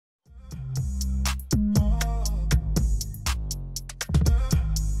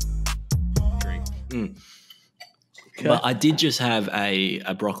Okay. But I did just have a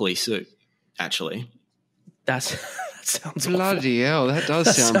broccoli soup, actually. That sounds awful. Bloody hell, that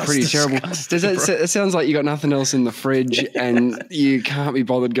does sound pretty terrible. disgusting, It sounds like you got nothing else in the fridge and you can't be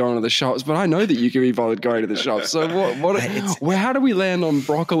bothered going to the shops. But I know that you can be bothered going to the shops. So how do we land on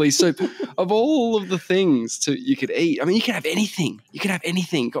broccoli soup? Of all of the things you could eat, I mean, you could have anything. You could have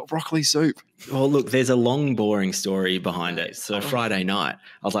anything. Got broccoli soup. Well, look, there's a long, boring story behind it. So Friday night,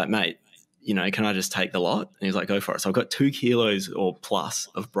 I was like, mate, can I just take the lot? And he's like, go for it. So I've got 2 kilos or plus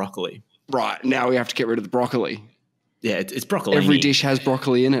of broccoli. Right, now we have to get rid of the broccoli. Yeah, it's broccoli. Every dish has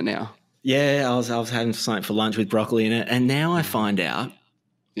broccoli in it now. Yeah, I was having something for lunch with broccoli in it, and now I find out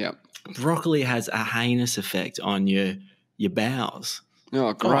broccoli has a heinous effect on your bowels.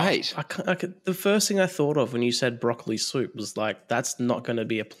 Oh, great. The first thing I thought of when you said broccoli soup was like, that's not going to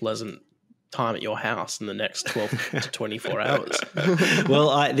be a pleasant time at your house in the next 12 to 24 hours.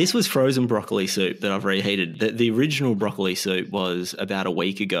 Well, this was frozen broccoli soup that I've reheated. The original broccoli soup was about a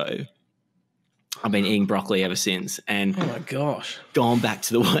week ago. I've been eating broccoli ever since, and oh my gosh, gone back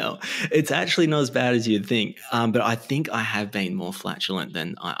to the well. It's actually not as bad as you'd think, but I think I have been more flatulent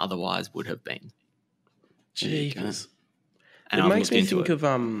than I otherwise would have been. Jeez, and it makes me think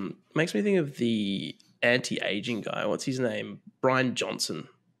of the anti-aging guy. What's his name? Bryan Johnson.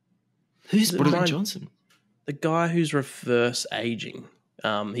 Who's Bryan Johnson? The guy who's reverse aging. He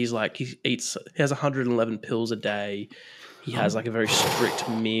has 111 pills a day. He has like a very strict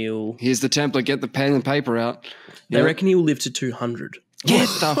meal. Here's the template. Get the pen and paper out. They reckon he will live to 200. Get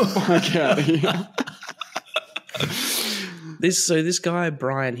the fuck out of here. This guy,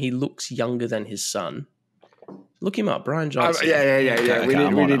 Brian, he looks younger than his son. Look him up, Bryan Johnson. Yeah. Okay, we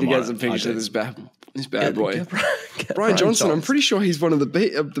need to get some pictures of this bad boy. Bryan Johnson, I'm pretty sure he's one of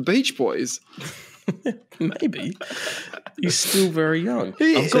the Beach Boys. Maybe. He's still very young.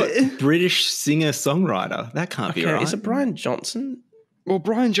 I've got British singer-songwriter. That can't be right. Is it Bryan Johnson? Well,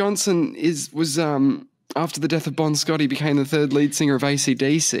 Bryan Johnson was after the death of Bon Scott, he became the 3rd lead singer of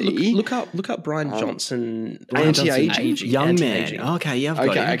AC/DC. Look up Bryan Johnson. Anti-aging? Young man. Okay, yeah, I've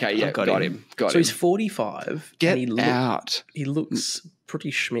got him. Okay, yeah, got him. So he's 45. Get out. He looks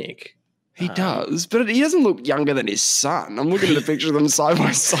pretty schmick. He does, but he doesn't look younger than his son. I'm looking at a picture of them side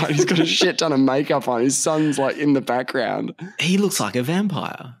by side. He's got a shit ton of makeup on. His son's like in the background. He looks like a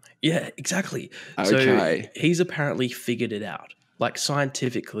vampire. Yeah, exactly. Okay. So he's apparently figured it out. Like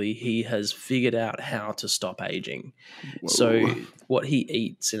scientifically, he has figured out how to stop aging. Whoa. So what he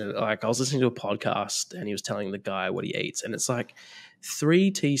eats, I was listening to a podcast and he was telling the guy what he eats, and it's like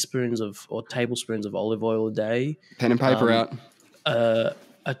 3 tablespoons of olive oil a day. Pen and paper out.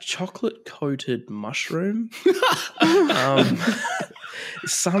 A chocolate-coated mushroom,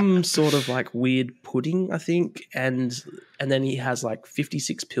 some sort of like weird pudding, I think, and then he has like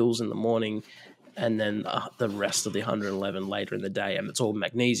 56 pills in the morning, and then the rest of the 111 later in the day, and it's all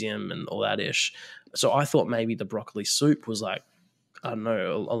magnesium and all that ish. So I thought maybe the broccoli soup was like, I don't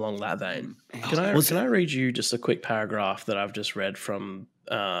know, along that vein. Can I read you just a quick paragraph that I've just read from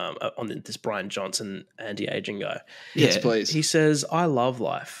on this Bryan Johnson anti-aging guy? Yes, please. He says, "I love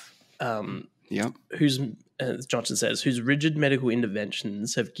life." Johnson says, whose rigid medical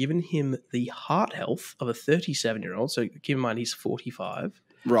interventions have given him the heart health of a 37-year-old. So keep in mind he's 45.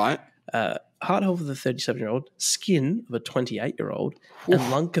 Right. Heart health of a 37-year-old, skin of a 28-year-old,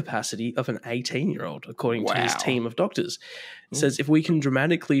 and lung capacity of an 18-year-old, according to his team of doctors. It says, if we can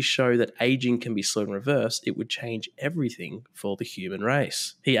dramatically show that aging can be slowed and reversed, it would change everything for the human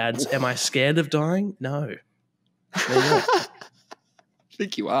race. He adds, am I scared of dying? No. I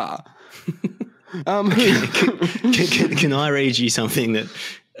think you are. Can I read you something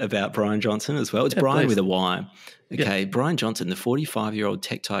about Bryan Johnson as well? It's Bryan with a Y. Okay, Bryan Johnson, the 45-year-old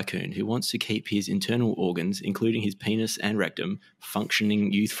tech tycoon who wants to keep his internal organs, including his penis and rectum,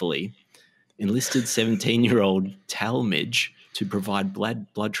 functioning youthfully, enlisted 17-year-old Talmadge to provide blood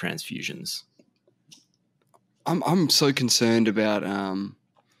transfusions. I'm so concerned about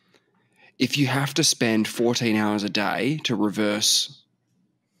if you have to spend 14 hours a day to reverse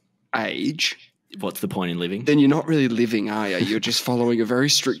age. What's the point in living? Then you're not really living, are you? You're just following a very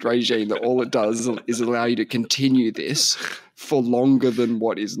strict regime that all it does is allow you to continue this for longer than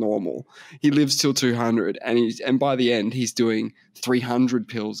what is normal. He lives till 200, and by the end, he's doing 300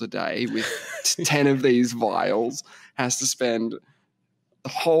 pills a day with 10 of these vials. Has to spend the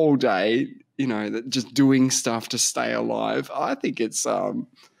whole day, just doing stuff to stay alive. I think it's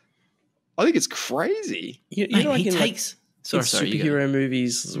crazy. He takes. Superhero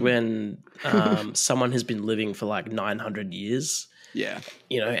movies when someone has been living for like 900 years. Yeah.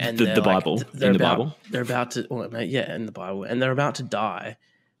 And the Bible. They're about to, in the Bible, and they're about to die.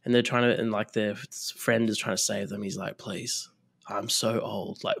 and they're trying to, and like their friend is trying to save them. He's like, please, I'm so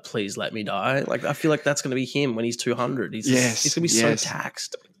old. Like, please let me die. Like, I feel like that's going to be him when he's 200. He's going to be so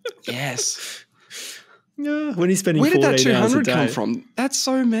taxed. Yes. Yeah. When he's spending Where did that 14 hours a 200 day. come from? That's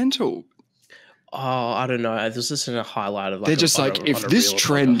so mental. Oh, I don't know. This is in a highlight of like. They're just like, if this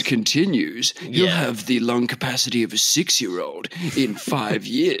trend continues, you'll have the lung capacity of a 6-year-old in 5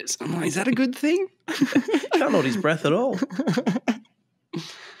 years. I'm like, is that a good thing? Can't hold his breath at all.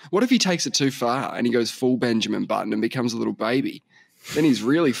 What if he takes it too far and he goes full Benjamin Button and becomes a little baby? Then he's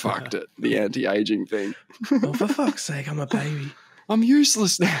really fucked it, the anti-aging thing. Oh, for fuck's sake, I'm a baby. I'm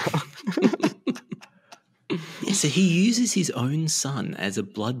useless now. Yeah, so he uses his own son as a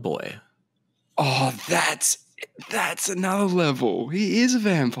blood boy. Oh, that's another level. He is a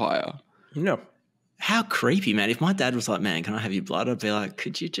vampire. No. How creepy, man. If my dad was like, man, can I have your blood? I'd be like,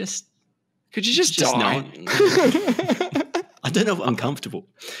 could you just die? I don't know if I'm comfortable.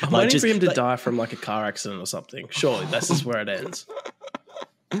 I'm waiting for him to die from like a car accident or something. Surely this is where it ends.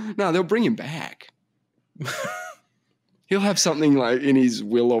 No, they'll bring him back. He'll have something like in his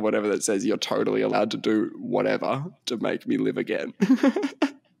will or whatever that says you're totally allowed to do whatever to make me live again.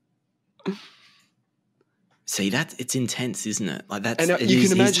 See, it's intense, isn't it? Like that's, and you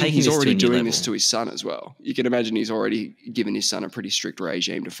can imagine he's already doing this level. to his son as well. You can imagine he's already given his son a pretty strict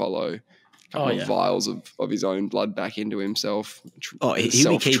regime to follow. A couple of vials of his own blood back into himself. Oh,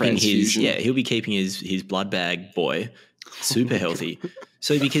 he'll be keeping his blood bag boy super healthy.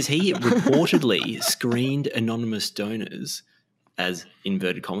 So because he reportedly screened anonymous donors as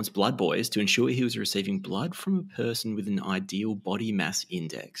inverted commas blood boys to ensure he was receiving blood from a person with an ideal body mass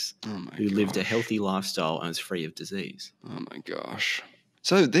index who lived a healthy lifestyle and was free of disease. Oh my gosh.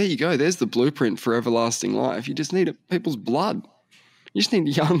 So there you go. There's the blueprint for everlasting life. You just need people's blood. You just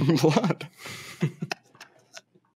need young blood.